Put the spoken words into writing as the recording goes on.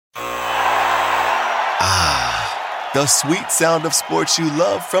The sweet sound of sports you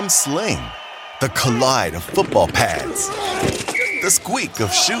love from Sling. The collide of football pads. The squeak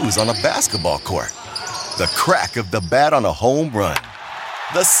of shoes on a basketball court. The crack of the bat on a home run.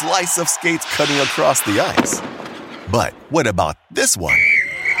 The slice of skates cutting across the ice. But what about this one?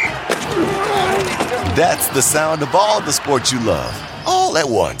 That's the sound of all the sports you love, all at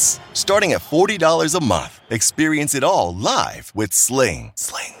once. Starting at $40 a month. Experience it all live with Sling.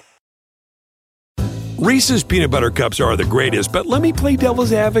 Reese's Peanut Butter Cups are the greatest, but let me play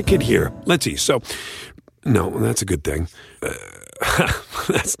devil's advocate here. Let's see. So, no, that's a good thing.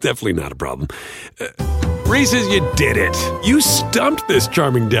 That's definitely not a problem. Reese's, you did it. You stumped this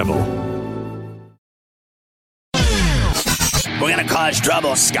charming devil. We're going to cause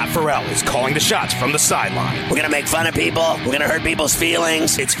trouble. Scott Farrell is calling the shots from the sideline. We're going to make fun of people. We're going to hurt people's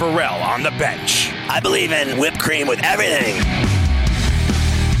feelings. It's Farrell on the bench. I believe in whipped cream with everything.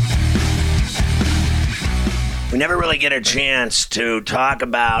 We never really get a chance to talk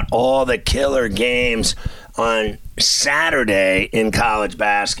about all the killer games on Saturday in college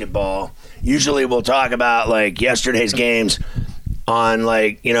basketball. Usually we'll talk about like yesterday's games on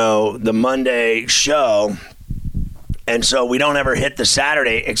the Monday show. And so we don't ever hit the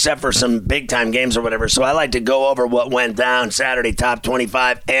Saturday except for some big time games or whatever. So I like to go over what went down Saturday, top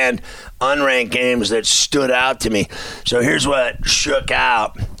 25 and unranked games that stood out to me. So here's what shook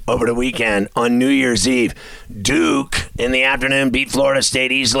out over the weekend on New Year's Eve. Duke in the afternoon beat Florida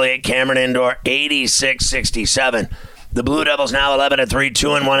State easily at Cameron Indoor, 86-67. The Blue Devils now 11-3,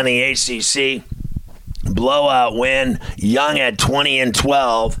 2-1 in the ACC. Blowout win. Young at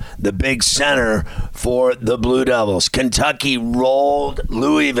 20-12, the big center for the Blue Devils. Kentucky rolled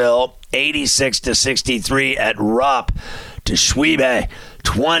Louisville 86-63 at Rupp. Tshiebwe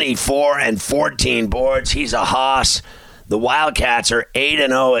 24-14 boards. He's a hoss. The Wildcats are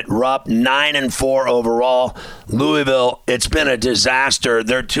 8-0 at Rupp, 9-4 overall. Louisville, it's been a disaster.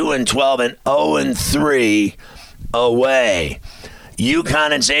 They're 2-12 and 0-3 away.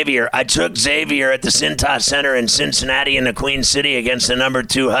 UConn and Xavier. I took Xavier at the Cintas Center in Cincinnati in the Queen City against the number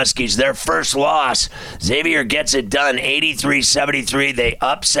 2 Huskies. Their first loss, Xavier gets it done, 83-73. They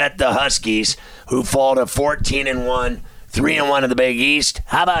upset the Huskies, who fall to 14-1, 3-1 in the Big East.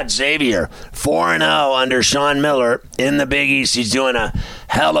 How about Xavier? 4-0 under Sean Miller in the Big East. He's doing a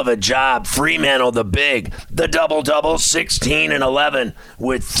hell of a job. Fremantle, the big, the double-double, 16-11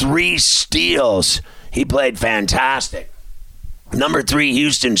 with 3 steals. He played fantastic. Number 3,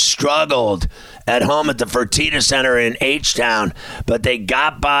 Houston struggled at home at the Fertitta Center in H-Town, but they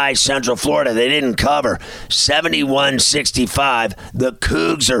got by Central Florida. They didn't cover. 71-65. The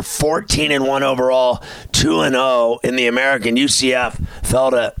Cougs are 14-1 overall, 2-0 in the American. UCF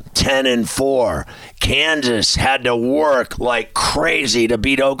fell to 10-4. Kansas had to work like crazy to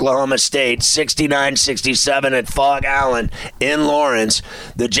beat Oklahoma State 69-67 at Fog Allen in Lawrence.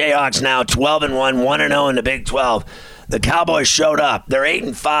 The Jayhawks now 12-1, 1-0 in the Big 12. The Cowboys showed up. They're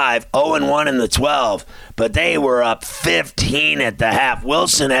 8-5, 0-1 in the 12, but they were up 15 at the half.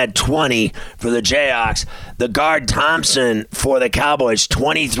 Wilson had 20 for the Jayhawks. The guard Thompson for the Cowboys,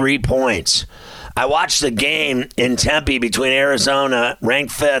 23 points. I watched the game in Tempe between Arizona,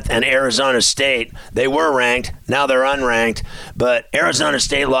 ranked 5th, and Arizona State. They were ranked. Now they're unranked. But Arizona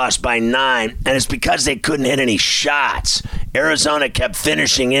State lost by 9, and it's because they couldn't hit any shots. Arizona kept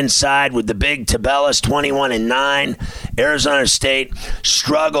finishing inside with the big Tabellas, 21-9. Arizona State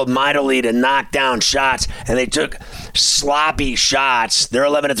struggled mightily to knock down shots, and they took sloppy shots. They're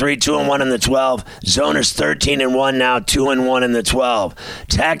 11-3, 2-1 in the 12. Zona's 13-1 now, 2-1 in the 12.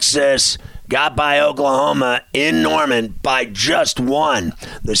 Texas got by Oklahoma in Norman by just 1.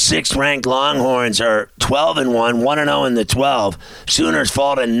 The 6th-ranked Longhorns are 12-1, 1-0 in the 12. Sooners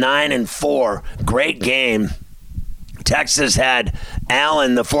fall to 9-4. Great game. Texas had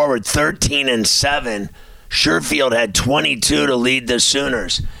Allen, the forward, 13-7. Sherfield had 22 to lead the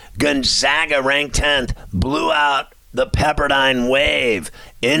Sooners. Gonzaga, ranked 10th, blew out the Pepperdine Wave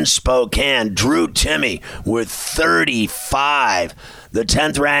in Spokane. Drew Timme with 35. The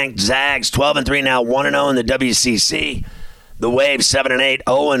 10th-ranked Zags, 12-3 now, 1-0 in the WCC. The Wave, 7-8,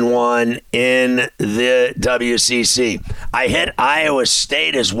 0-1 in the WCC. I hit Iowa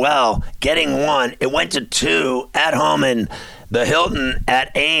State as well, getting 1. It went to 2 at home in the Hilton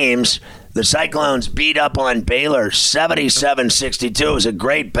at Ames. The Cyclones beat up on Baylor, 77-62. It was a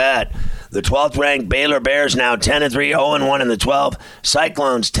great bet. The 12th-ranked Baylor Bears now 10-3, 0-1 in the 12.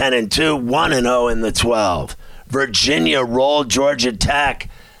 Cyclones 10-2, 1-0 in the 12. Virginia rolled Georgia Tech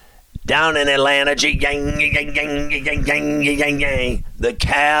down in Atlanta. The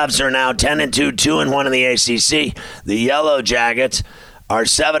Cavs are now 10-2, 2-1 in the ACC. The Yellow Jackets are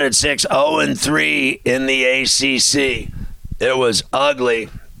 7-6, 0-3 in the ACC. It was ugly.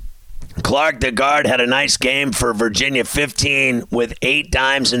 Clark, the guard, had a nice game for Virginia, 15 with 8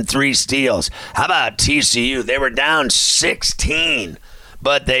 dimes and 3 steals. How about TCU? They were down 16,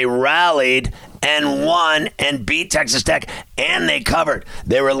 but they rallied and won and beat Texas Tech, and they covered.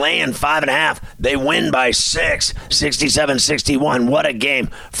 They were laying 5.5. They win by 6, 67-61. What a game.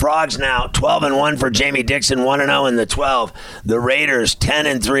 Frogs now 12-1 for Jamie Dixon, 1-0 in the 12. The Raiders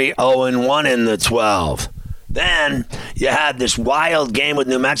 10-3, 0-1 in the 12. Then you had this wild game with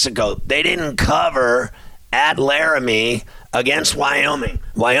New Mexico. They didn't cover at Laramie against Wyoming.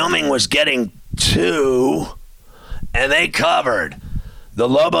 Wyoming was getting 2, and they covered. The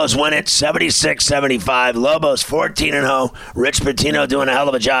Lobos win it 76-75. Lobos 14-0. Rich Pitino doing a hell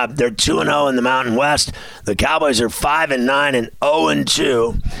of a job. They're 2-0 in the Mountain West. The Cowboys are 5-9 and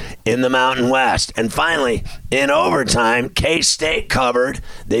 0-2 in the Mountain West. And finally, in overtime, K-State covered.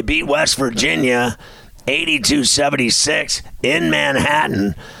 They beat West Virginia 82-76 in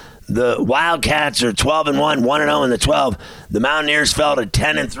Manhattan. The Wildcats are 12-1, 1-0 in the 12. The Mountaineers fell to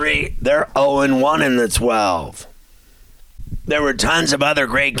 10-3. They're 0-1 in the 12. There were tons of other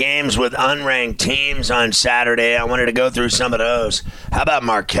great games with unranked teams on Saturday. I wanted to go through some of those. How about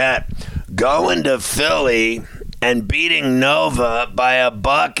Marquette going to Philly and beating Nova by a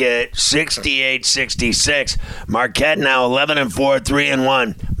bucket, 68-66. Marquette now 11-4,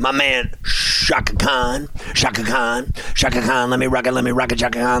 3-1. My man Shaka Khan, let me rock it,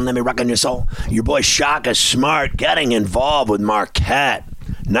 Shaka Khan, let me rock on your soul. Your boy Shaka Smart getting involved with Marquette.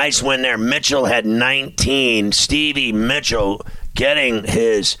 Nice win there. Mitchell had 19. Stevie Mitchell getting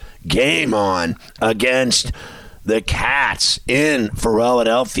his game on against the Cats in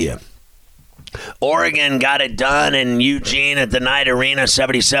Philadelphia. Oregon got it done in Eugene at the Knight Arena,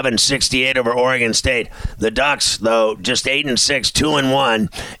 77-68 over Oregon State. The Ducks, though, just 8-6, 2-1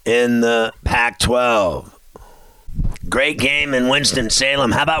 in the Pac-12. Great game in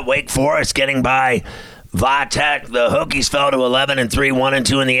Winston-Salem. How about Wake Forest getting by Vatech? The Hokies fell to 11-3,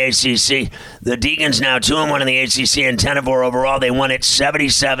 1-2 in the ACC. The Deacons now 2-1 in the ACC and 10-4 overall. They won it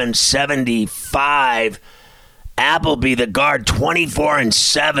 77-75. Appleby, the guard,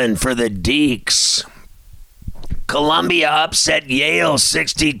 24-7 for the Deeks. Columbia upset Yale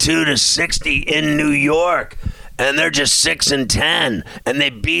 62-60 in New York, and they're just 6-10, and they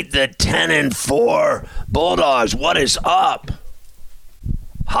beat the 10-4 Bulldogs. What is up?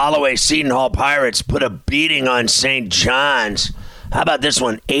 Holloway Seton Hall Pirates put a beating on St. John's. How about this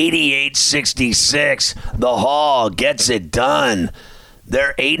one? 88-66. The Hall gets it done.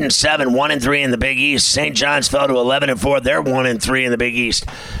 They're 8-7, 1-3 in the Big East. St. John's fell to 11-4. They're 1-3 in the Big East.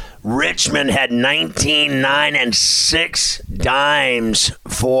 Richmond had 19, 9, and 6 dimes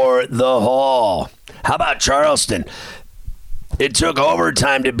for the Hall. How about Charleston? It took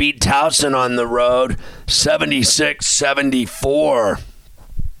overtime to beat Towson on the road, 76-74.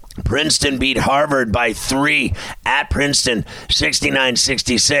 Princeton beat Harvard by 3 at Princeton,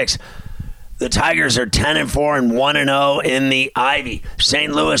 69-66. The Tigers are 10-4 and 1-0 in the Ivy.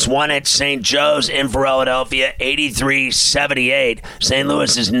 St. Louis won at St. Joe's in Philadelphia, 83-78. St.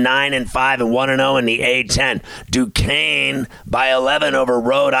 Louis is 9-5 and 1-0 in the A10. Duquesne by 11 over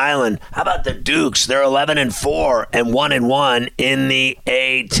Rhode Island. How about the Dukes? They're 11-4 and 1-1 in the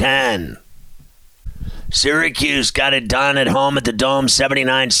A10. Syracuse got it done at home at the Dome,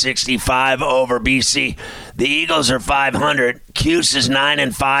 79-65 over BC. The Eagles are 500. Cuse is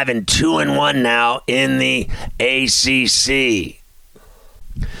 9-5 and 2-1 now in the ACC.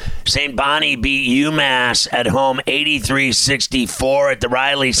 St. Bonnie beat UMass at home 83-64 at the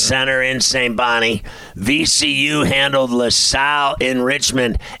Riley Center in St. Bonnie. VCU handled LaSalle in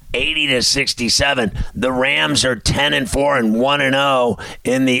Richmond 80-67. The Rams are 10-4 and 1-0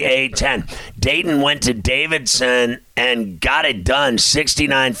 in the A10. Dayton went to Davidson and got it done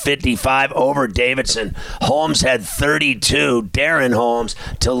 69-55 over Davidson. Holmes had 32, Darren Holmes,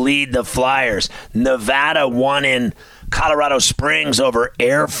 to lead the Flyers. Nevada won in Colorado Springs over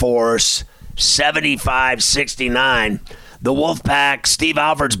Air Force 75-69. The Wolfpack, Steve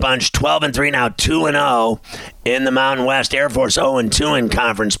Alford's bunch, 12-3 now, 2-0 in the Mountain West. Air Force 0-2 in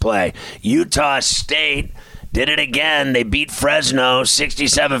conference play. Utah State did it again. They beat Fresno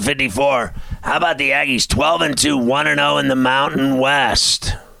 67-54. How about the Aggies? 12-2, 1-0 in the Mountain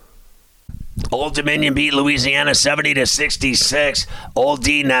West. Old Dominion beat Louisiana 70-66. Old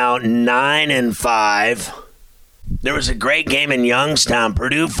D now 9-5. There was a great game in Youngstown.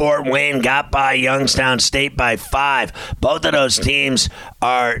 Purdue-Fort Wayne got by Youngstown State by 5. Both of those teams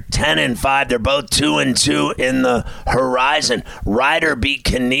are 10-5. They're both 2-2 in the Horizon. Rider beat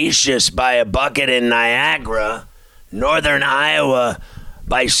Canisius by a bucket in Niagara. Northern Iowa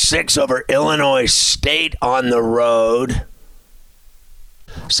by 6 over Illinois State on the road.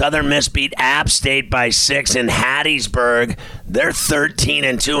 Southern Miss beat App State by 6 in Hattiesburg. They're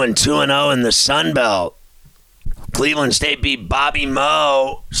 13-2 and 2-0 in the Sun Belt. Cleveland State beat Bobby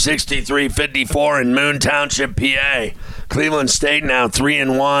Moe 63-54 in Moon Township, PA. Cleveland State now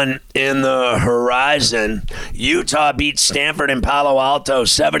 3-1 in the Horizon. Utah beat Stanford in Palo Alto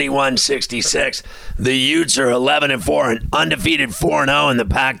 71-66. The Utes are 11-4 and undefeated 4-0 in the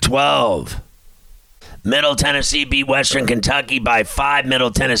Pac-12. Middle Tennessee beat Western Kentucky by 5. Middle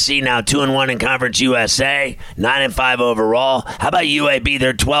Tennessee now 2-1 in Conference USA, 9-5 overall. How about UAB?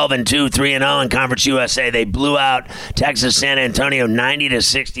 They're 12-2, 3-0 in Conference USA. They blew out Texas San Antonio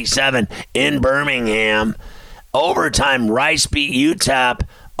 90-67 in Birmingham. Overtime, Rice beat UTEP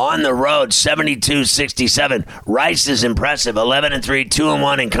on the road 72-67. Rice is impressive, 11-3,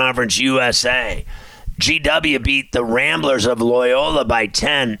 2-1 in Conference USA. GW beat the Ramblers of Loyola by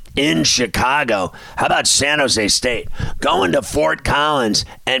 10 in Chicago. How about San Jose State? Going to Fort Collins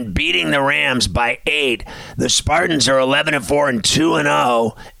and beating the Rams by 8. The Spartans are 11-4 and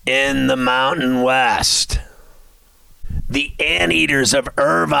 2-0 in the Mountain West. The Anteaters of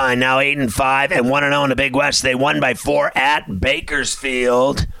Irvine now 8-5 and 1-0 in the Big West. They won by 4 at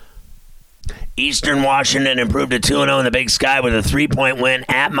Bakersfield. Eastern Washington improved to 2-0 in the Big Sky with a 3-point win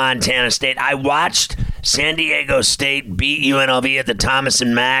at Montana State. I watched San Diego State beat UNLV at the Thomas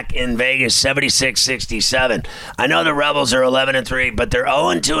and Mack in Vegas 76-67. I know the Rebels are 11-3, but they're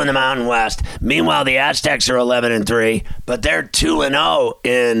 0-2 in the Mountain West. Meanwhile, the Aztecs are 11-3, but they're 2-0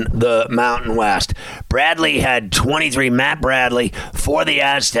 in the Mountain West. Bradley had 23, Matt Bradley, for the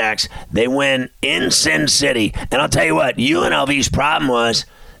Aztecs. They win in Sin City. And I'll tell you what, UNLV's problem was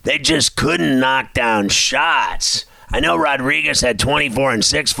they just couldn't knock down shots. I know Rodriguez had 24 and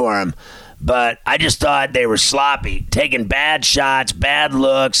 6 for him, but I just thought they were sloppy, taking bad shots, bad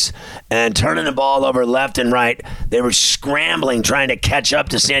looks, and turning the ball over left and right. They were scrambling, trying to catch up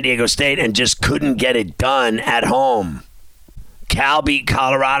to San Diego State, and just couldn't get it done at home. Cal beat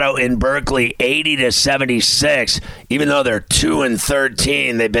Colorado in Berkeley 80-76. Even though they're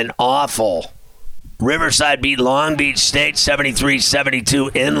 2-13, they've been awful. Riverside beat Long Beach State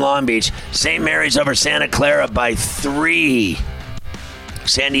 73-72 in Long Beach. St. Mary's over Santa Clara by 3.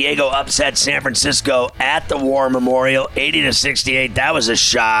 San Diego upset San Francisco at the War Memorial 80-68. That was a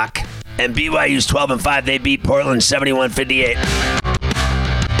shock. And BYU's 12-5. They beat Portland 71-58.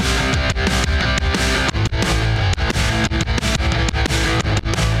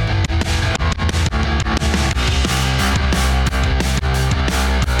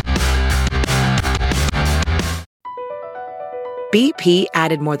 BP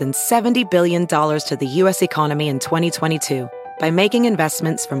added more than $70 billion to the U.S. economy in 2022 by making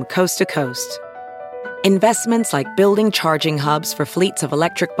investments from coast to coast. Investments like building charging hubs for fleets of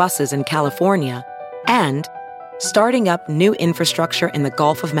electric buses in California and starting up new infrastructure in the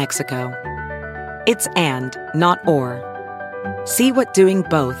Gulf of Mexico. It's and, not or. See what doing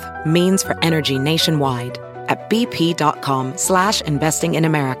both means for energy nationwide at bp.com/investing in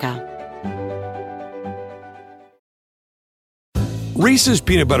America. Reese's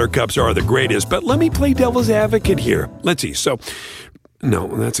Peanut Butter Cups are the greatest, but let me play devil's advocate here. Let's see. So, no,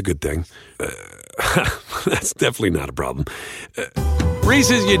 that's a good thing. That's definitely not a problem.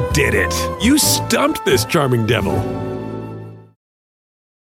 Reese's, you did it. You stumped this charming devil.